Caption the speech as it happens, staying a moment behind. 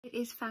It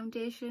is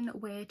foundation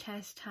wear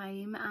test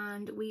time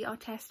and we are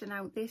testing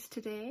out this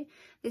today.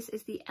 This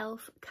is the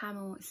e.l.f.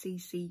 Camo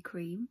CC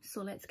Creme,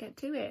 so let's get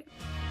to it.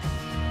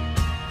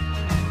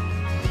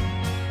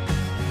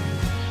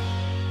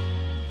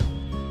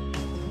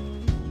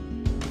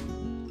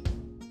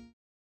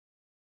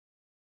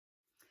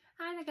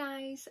 Hi there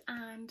guys,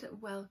 and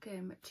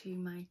welcome to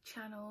my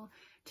channel.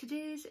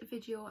 Today's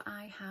video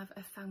I have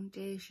a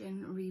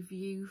foundation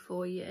review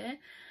for you,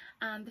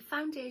 and the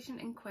foundation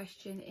in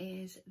question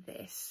is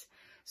this.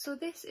 So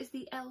this is the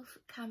e.l.f.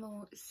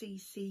 Camo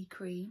CC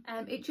Creme.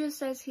 It just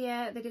says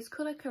here that it's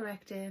colour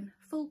correcting,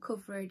 full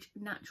coverage,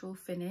 natural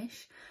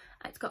finish.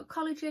 It's got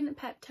collagen,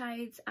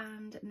 peptides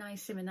and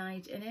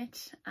niacinamide in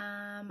it,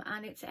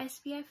 and it's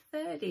SPF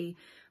 30,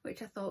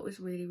 which I thought was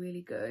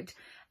really good.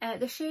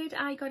 The shade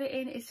I got it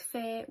in is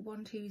Fair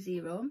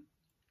 120.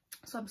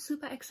 So I'm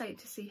super excited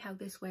to see how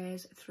this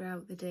wears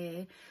throughout the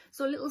day.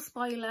 So a little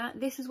spoiler,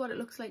 this is what it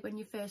looks like when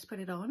you first put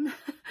it on.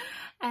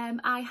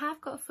 I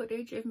have got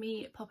footage of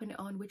me popping it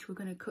on, which we're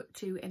going to cut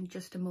to in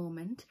just a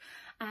moment.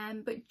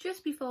 But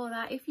just before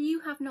that, if you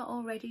have not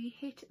already,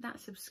 hit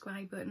that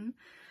subscribe button.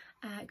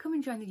 Come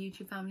and join the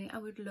YouTube family. I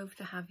would love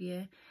to have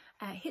you.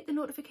 Hit the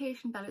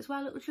notification bell as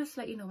well. It will just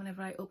let you know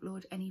whenever I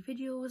upload any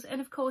videos.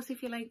 And of course,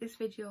 if you like this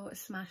video,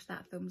 smash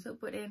that thumbs up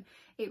button.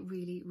 It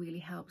really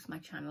helps my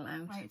channel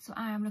out. Right, so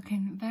I am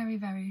looking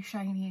very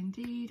shiny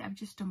indeed. I've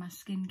just done my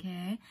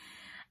skincare.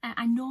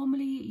 I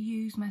normally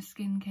use my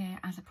skincare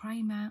as a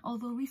primer,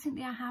 although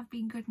recently I have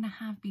been good and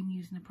I have been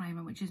using a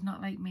primer, which is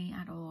not like me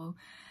at all.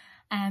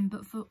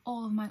 But for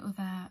all of my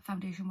other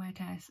foundation wear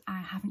tests, I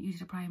haven't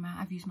used a primer.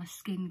 I've used my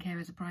skincare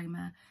as a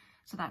primer.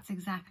 So that's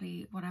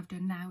exactly what I've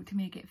done now to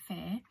make it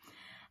fair.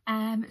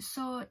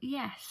 So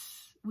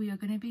yes, we are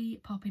going to be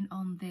popping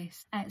on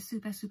this.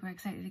 Super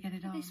excited to get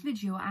it on. For this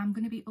video, I'm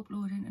going to be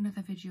uploading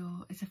another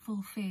video. It's a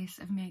full face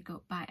of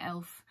makeup by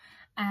e.l.f.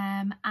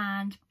 And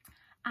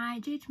I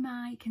did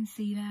my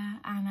concealer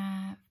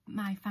and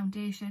my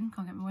foundation,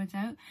 can't get my words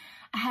out,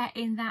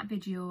 in that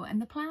video,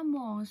 and the plan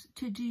was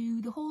to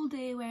do the whole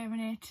day wearing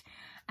it,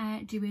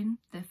 doing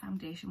the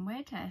foundation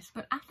wear test.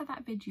 But after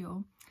that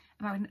video,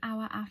 about an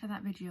hour after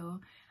that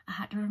video, I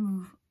had to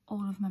remove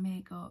all of my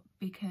makeup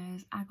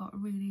because I got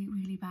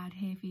really bad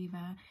hay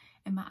fever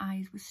and my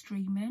eyes were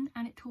streaming,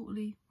 and it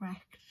totally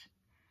wrecked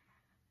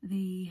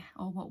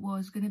what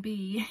was going to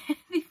be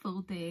the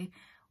full day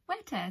wear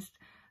test.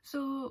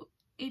 So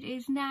it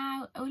is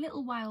now a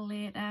little while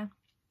later,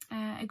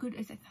 I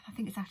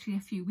think it's actually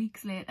a few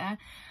weeks later,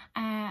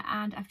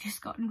 and I've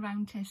just gotten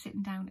round to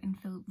sitting down and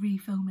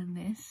refilming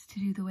this to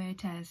do the wear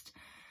test.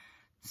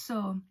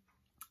 So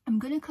I'm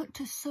going to cut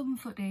to some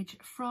footage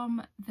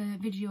from the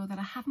video that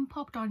I haven't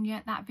popped on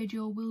yet. That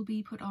video will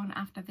be put on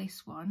after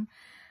this one,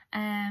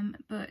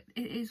 but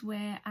it is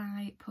where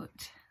I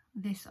put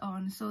this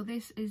on. So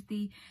this is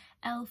the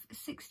e.l.f.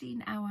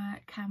 16-hour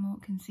Camo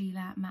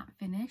Concealer Matte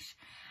Finish.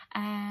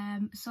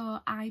 So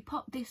I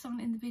popped this on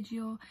in the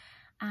video,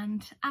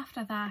 and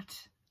after that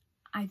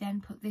I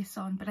then put this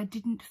on, but I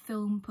didn't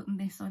film putting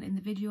this on in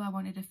the video. I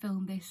wanted to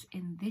film this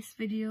in this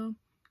video.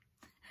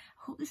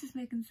 I hope this is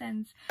making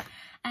sense.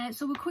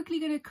 So we're quickly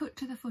going to cut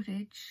to the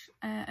footage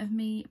of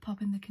me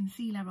popping the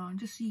concealer on,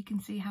 just so you can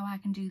see how I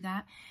can do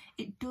that.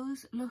 It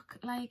does look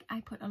like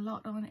I put a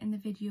lot on in the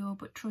video,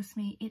 but trust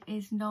me, it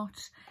is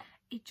not.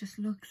 It just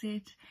looks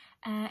it.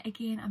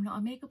 Again, I'm not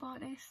a makeup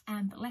artist,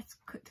 but let's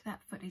cut to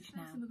that footage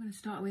now. The first thing we're going to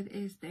start with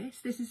is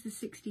this. This is the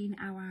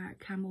 16-hour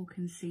Camo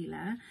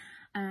Concealer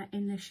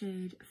in the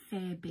shade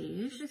Fair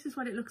Beige. This is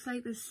what it looks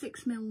like. There's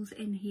 6 mils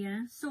in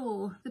here.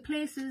 So the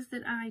places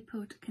that I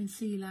put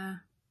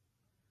concealer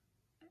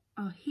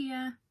are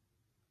here.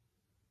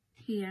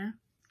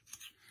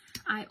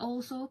 I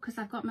also, because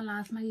I've got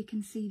melasma, you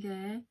can see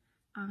there,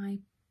 I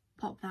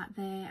pop that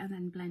there and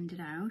then blend it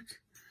out.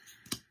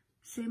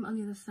 Same on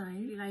the other side.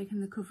 Really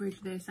liking the coverage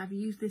of this. I've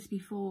used this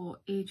before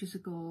ages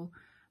ago,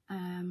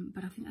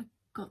 but I think I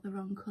got the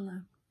wrong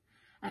colour.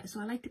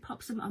 So I like to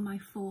pop some on my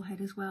forehead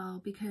as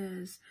well,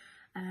 because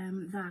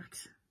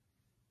that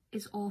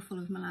is all full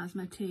of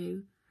melasma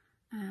too.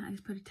 I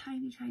just put a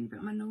tiny bit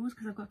on my nose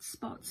because I've got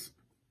spots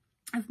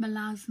of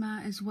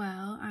melasma as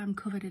well. I'm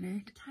covered in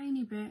it. A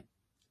tiny bit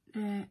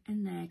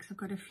in there because I've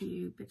got a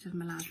few bits of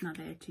melasma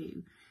there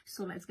too.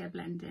 So let's get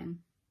blending.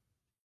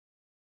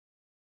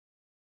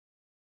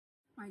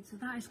 Right, so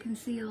that is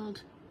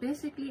concealed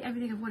basically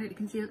everything I've wanted to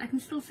conceal. I can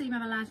still see my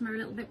melasma a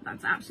little bit, but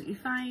that's absolutely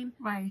fine.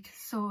 Right,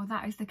 so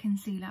that is the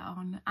concealer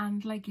on,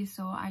 and like you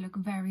saw, I look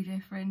very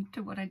different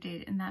to what I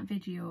did in that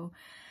video.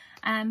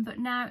 But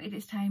now it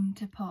is time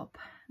to pop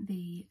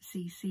the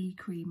CC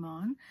cream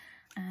on.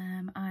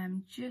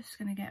 I'm just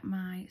going to get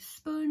my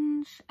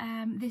sponge.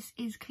 This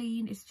is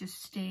clean, it's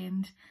just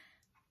stained.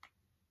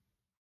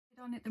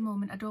 On at the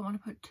moment, I don't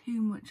want to put too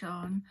much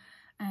on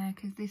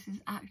because this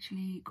is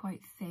actually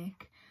quite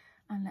thick.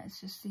 And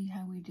let's just see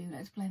how we do.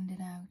 Let's blend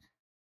it out.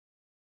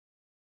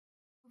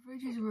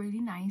 Coverage is really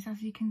nice,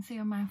 as you can see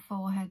on my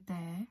forehead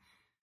there.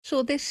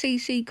 So this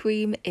CC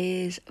cream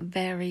is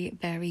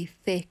very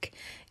thick.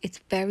 It's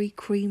very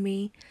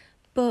creamy,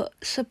 but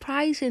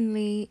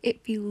surprisingly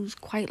it feels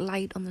quite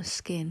light on the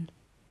skin.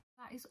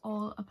 That is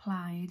all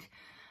applied,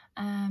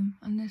 and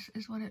this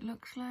is what it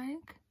looks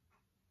like.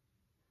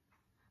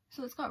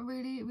 So it's got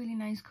really, really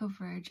nice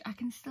coverage. I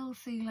can still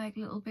see like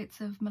little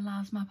bits of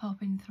melasma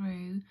popping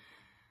through,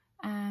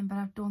 but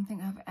I don't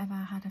think I've ever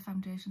had a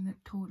foundation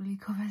that totally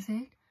covers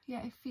it.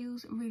 Yeah, it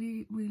feels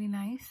really, really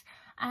nice.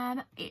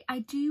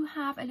 I do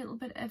have a little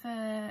bit of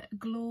a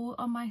glow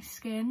on my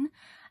skin.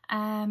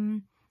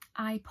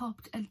 I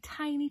popped a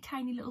tiny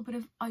little bit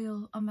of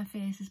oil on my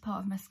face as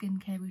part of my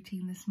skincare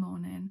routine this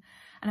morning,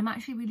 and I'm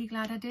actually really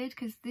glad I did,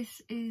 because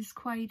this is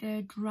quite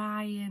a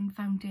drying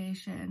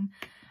foundation.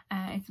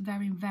 It's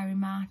very, very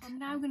matte. I'm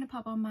now going to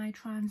pop on my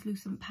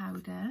translucent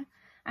powder.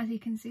 As you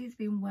can see, it's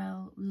been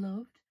well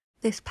loved.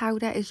 This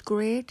powder is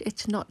great.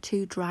 It's not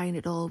too drying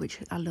at all, which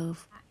I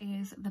love. That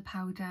is the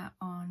powder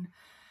on.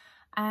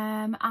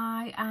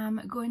 I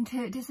am going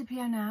to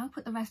disappear now,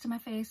 put the rest of my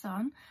face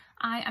on.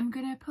 I am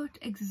going to put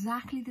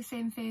exactly the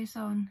same face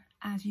on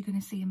as you're going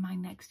to see in my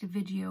next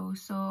video.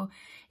 So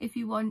if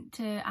you want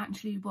to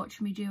actually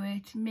watch me do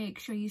it, make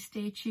sure you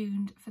stay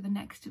tuned for the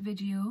next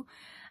video.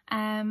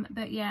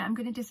 But yeah, I'm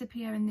going to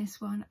disappear in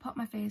this one, pop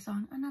my face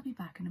on, and I'll be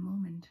back in a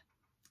moment.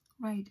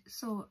 Right,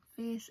 so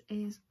face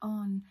is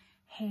on,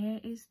 hair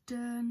is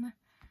done,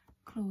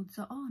 clothes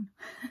are on.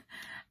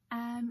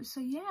 So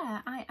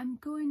yeah, I am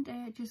going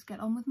to just get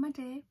on with my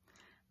day,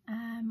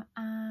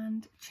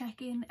 and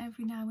check in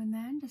every now and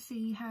then to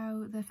see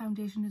how the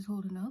foundation is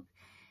holding up.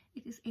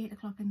 It is 8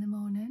 o'clock in the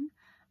morning,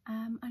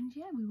 and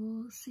yeah, we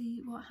will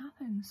see what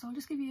happens. So I'll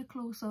just give you a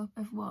close-up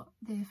of what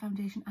the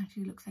foundation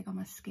actually looks like on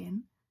my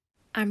skin.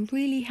 I'm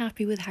really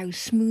happy with how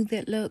smooth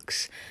it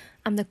looks,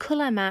 and the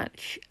colour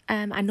match.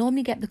 I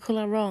normally get the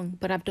colour wrong,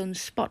 but I've done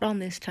spot on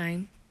this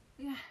time.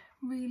 Yeah,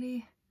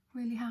 really,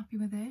 really happy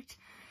with it.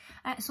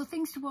 So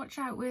things to watch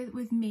out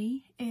with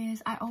me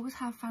is I always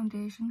have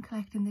foundation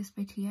collecting this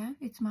bit here.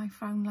 It's my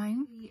frown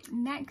line. The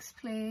next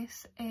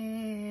place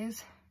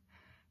is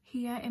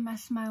here in my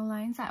smile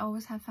lines. I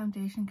always have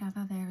foundation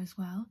gather there as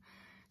well.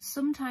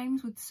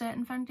 Sometimes with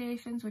certain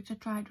foundations, which I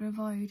try to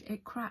avoid,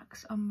 it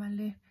cracks on my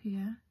lip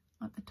here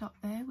at the top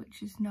there,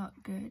 which is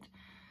not good.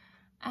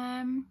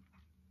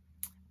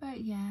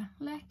 But yeah,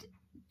 let's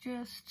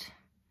just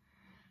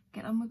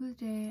get on with the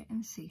day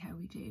and see how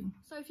we do.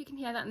 So if you can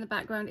hear that in the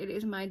background, it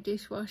is my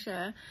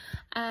dishwasher.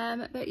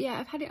 But yeah,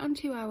 I've had it on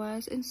 2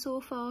 hours and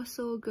so far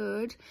so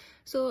good.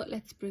 So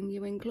let's bring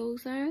you in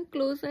closer,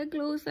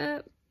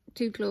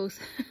 too close.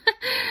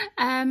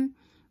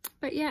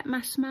 But yeah,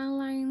 my smile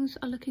lines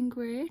are looking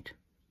great.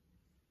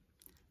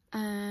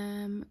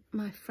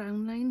 My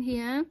frown line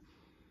here,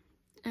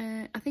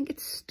 I think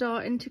it's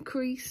starting to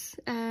crease.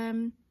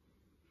 But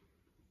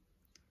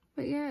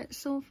yeah,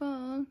 so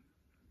far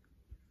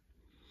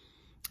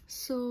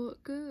so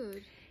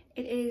good.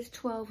 It is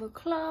 12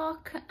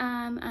 o'clock,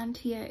 and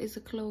here is a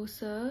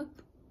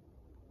close-up.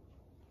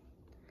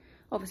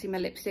 Obviously my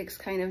lipstick's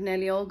kind of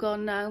nearly all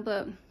gone now,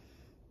 but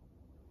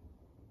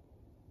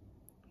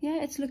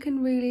yeah, it's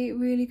looking really,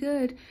 really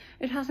good.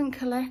 It hasn't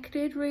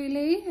collected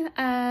really.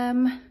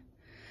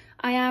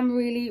 I am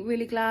really,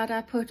 really glad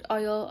I put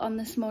oil on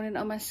this morning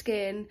on my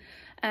skin,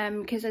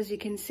 because as you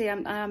can see,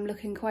 I'm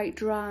looking quite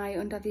dry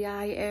under the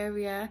eye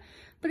area,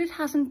 but it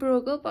hasn't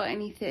broke up or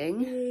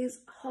anything. It is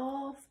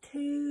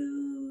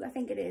 2:30, I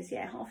think it is,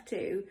 yeah,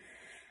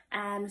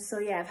 2:30. So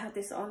yeah, I've had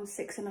this on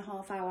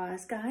 6.5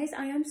 hours. Guys,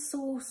 I am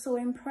so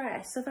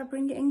impressed. So if I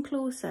bring it in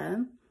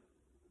closer,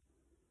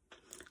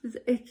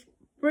 it's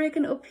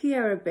breaking up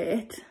here a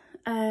bit,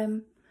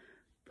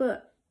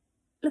 but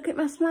look at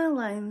my smile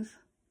lines.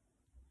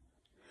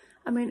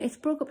 I mean, it's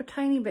broke up a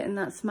tiny bit in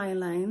that smile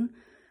line,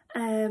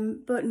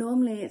 but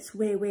normally it's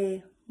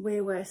way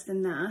worse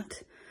than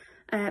that.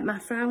 My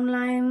frown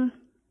line,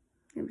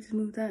 let me just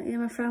move that. Yeah,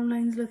 my frown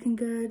line's looking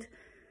good.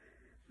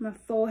 My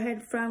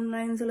forehead frown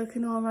lines are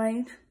looking all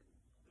right.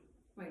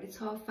 Right, it's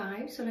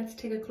 5:30, so let's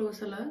take a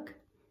closer look.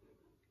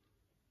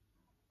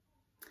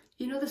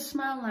 You know, the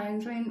smile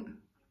lines, I mean,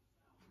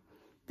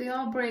 they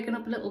are breaking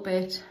up a little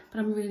bit, but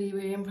I'm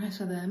really impressed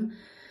with them.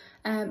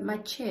 My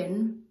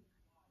chin,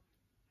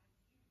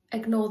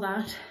 ignore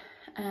that.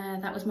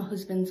 That was my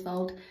husband's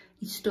fault.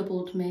 He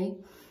stubbled me.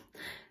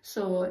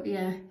 So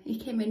yeah, he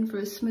came in for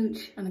a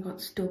smooch and I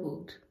got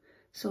stubbled.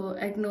 So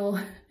ignore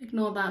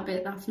that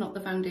bit. That's not the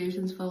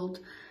foundation's fault.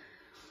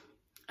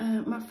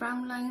 My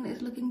frown line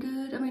is looking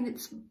good. I mean,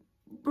 it's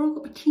broke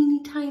up a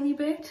teeny tiny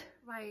bit.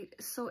 Right,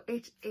 so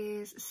it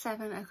is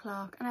 7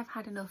 o'clock and I've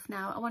had enough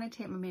now. I want to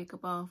take my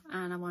makeup off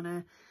and I want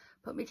to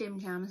put my gym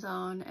jams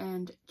on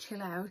and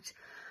chill out.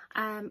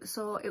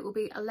 So it will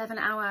be 11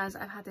 hours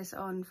I've had this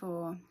on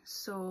for.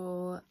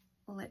 So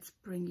let's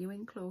bring you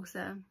in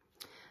closer.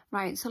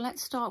 Right, so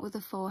let's start with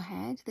the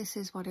forehead. This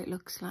is what it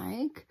looks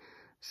like.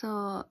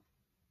 So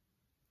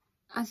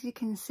as you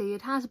can see,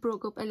 it has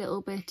broke up a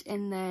little bit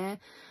in there.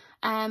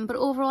 But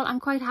overall, I'm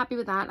quite happy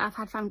with that. I've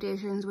had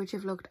foundations which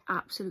have looked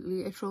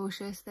absolutely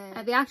atrocious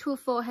there. The actual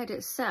forehead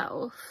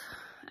itself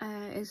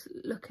is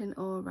looking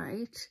all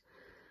right.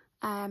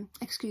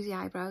 Excuse the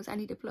eyebrows, I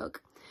need a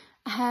plug.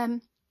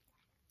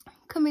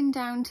 coming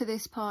down to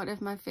this part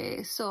of my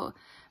face. So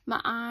my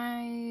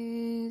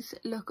eyes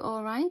look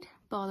all right,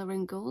 bar the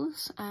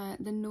wrinkles.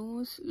 The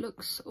nose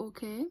looks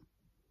okay.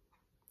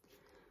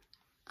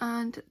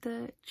 And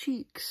the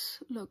cheeks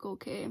look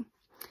okay.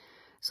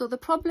 So the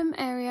problem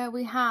area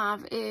we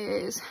have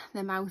is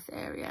the mouth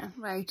area.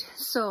 Right,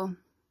 so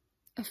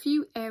a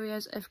few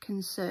areas of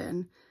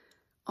concern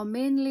are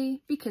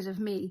mainly because of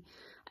me.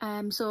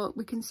 So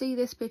we can see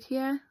this bit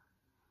here.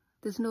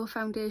 There's no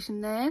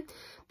foundation there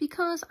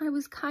because I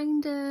was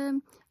kind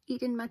of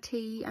eating my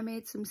tea. I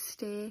made some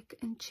steak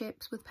and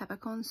chips with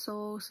peppercorn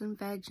sauce and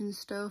veg and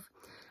stuff.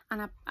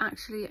 And I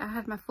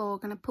had my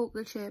fork and I poked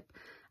the chip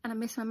and I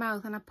missed my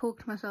mouth and I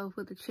poked myself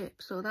with the chip.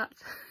 So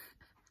that's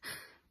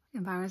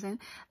embarrassing.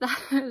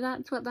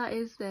 That's what that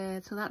is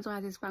there. So that's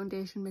why there's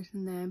foundation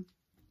missing there.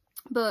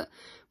 But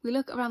we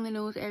look around the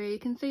nose area. You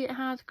can see it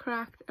has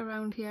cracked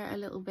around here a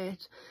little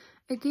bit.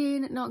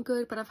 Again, not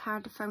good, but I've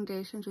had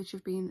foundations which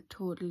have been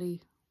totally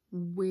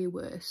way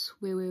worse,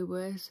 way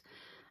worse.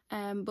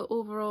 But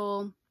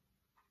overall,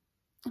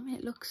 I mean,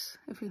 it looks,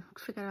 if you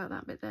figure out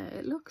that bit there,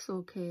 it looks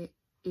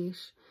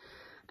okay-ish.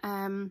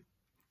 And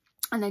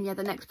then, yeah,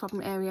 the next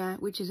problem area,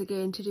 which is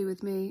again to do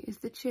with me, is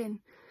the chin.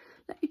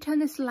 Let me turn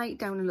this light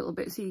down a little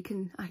bit so you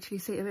can actually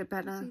see it a bit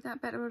better. See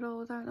that better at all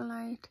without the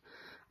light?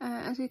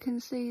 As you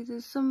can see,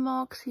 there's some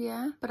marks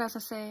here, but as I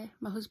say,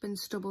 my husband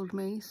stubbled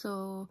me,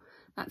 so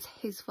that's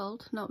his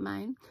fault, not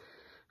mine.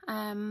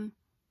 And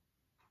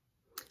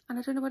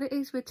I don't know what it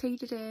is with tea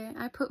today.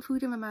 I put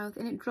food in my mouth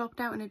and it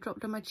dropped out and it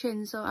dropped on my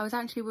chin, so I was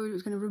actually worried it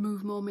was going to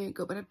remove more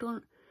makeup, but I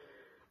don't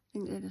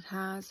think that it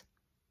has.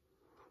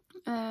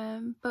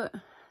 But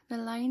the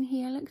line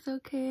here looks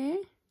okay.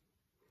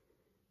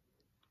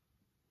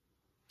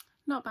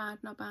 Not bad,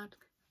 not bad.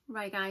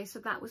 Right guys, so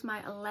that was my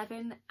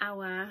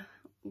 11-hour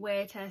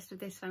wear test of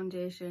this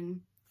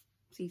foundation,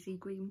 CC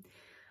Creme.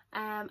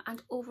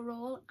 And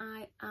overall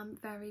I am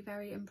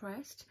very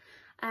impressed.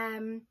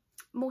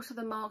 Most of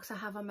the marks I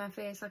have on my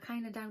face are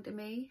kind of down to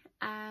me.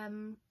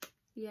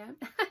 Yeah.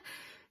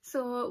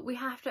 So we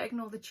have to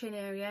ignore the chin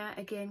area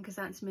again because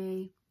that's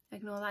me.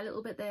 Ignore that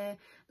little bit there.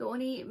 The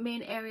only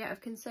main area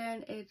of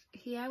concern is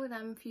here with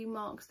them few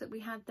marks that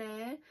we had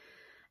there.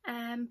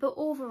 But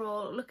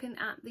overall, looking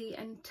at the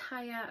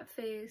entire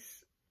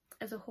face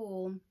as a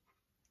whole,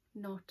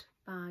 not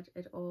bad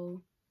at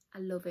all. I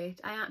love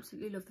it. I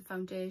absolutely love the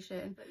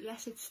foundation. But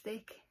yes, it's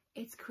thick,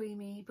 it's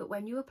creamy, but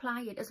when you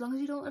apply it, as long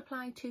as you don't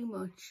apply too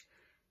much,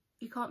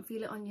 you can't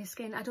feel it on your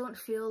skin. I don't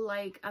feel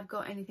like I've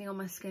got anything on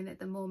my skin at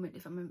the moment,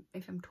 if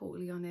I'm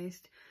totally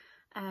honest.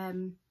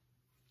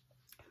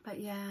 But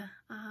yeah,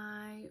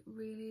 I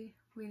really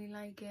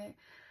like it.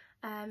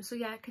 So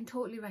yeah, I can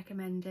totally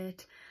recommend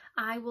it.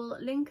 I will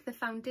link the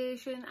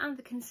foundation and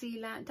the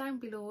concealer down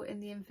below in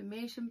the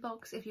information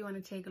box if you want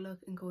to take a look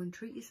and go and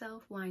treat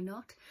yourself. Why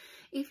not?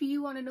 If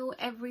you want to know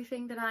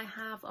everything that I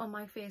have on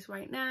my face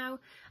right now,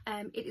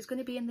 it is going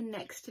to be in the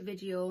next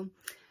video.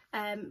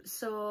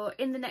 So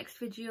in the next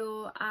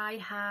video I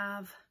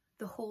have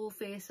the whole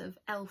face of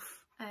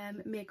e.l.f.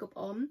 makeup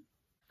on.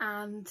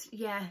 And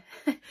yeah,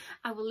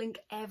 I will link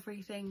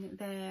everything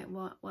there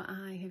what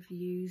I have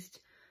used.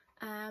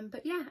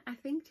 But yeah, I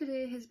think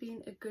today has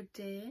been a good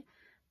day.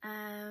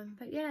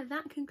 But yeah,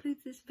 that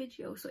concludes this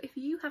video. So if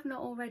you have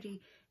not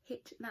already,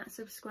 hit that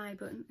subscribe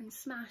button and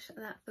smash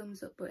that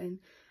thumbs up button,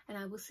 and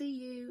I will see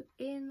you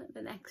in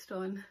the next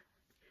one.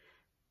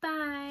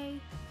 Bye.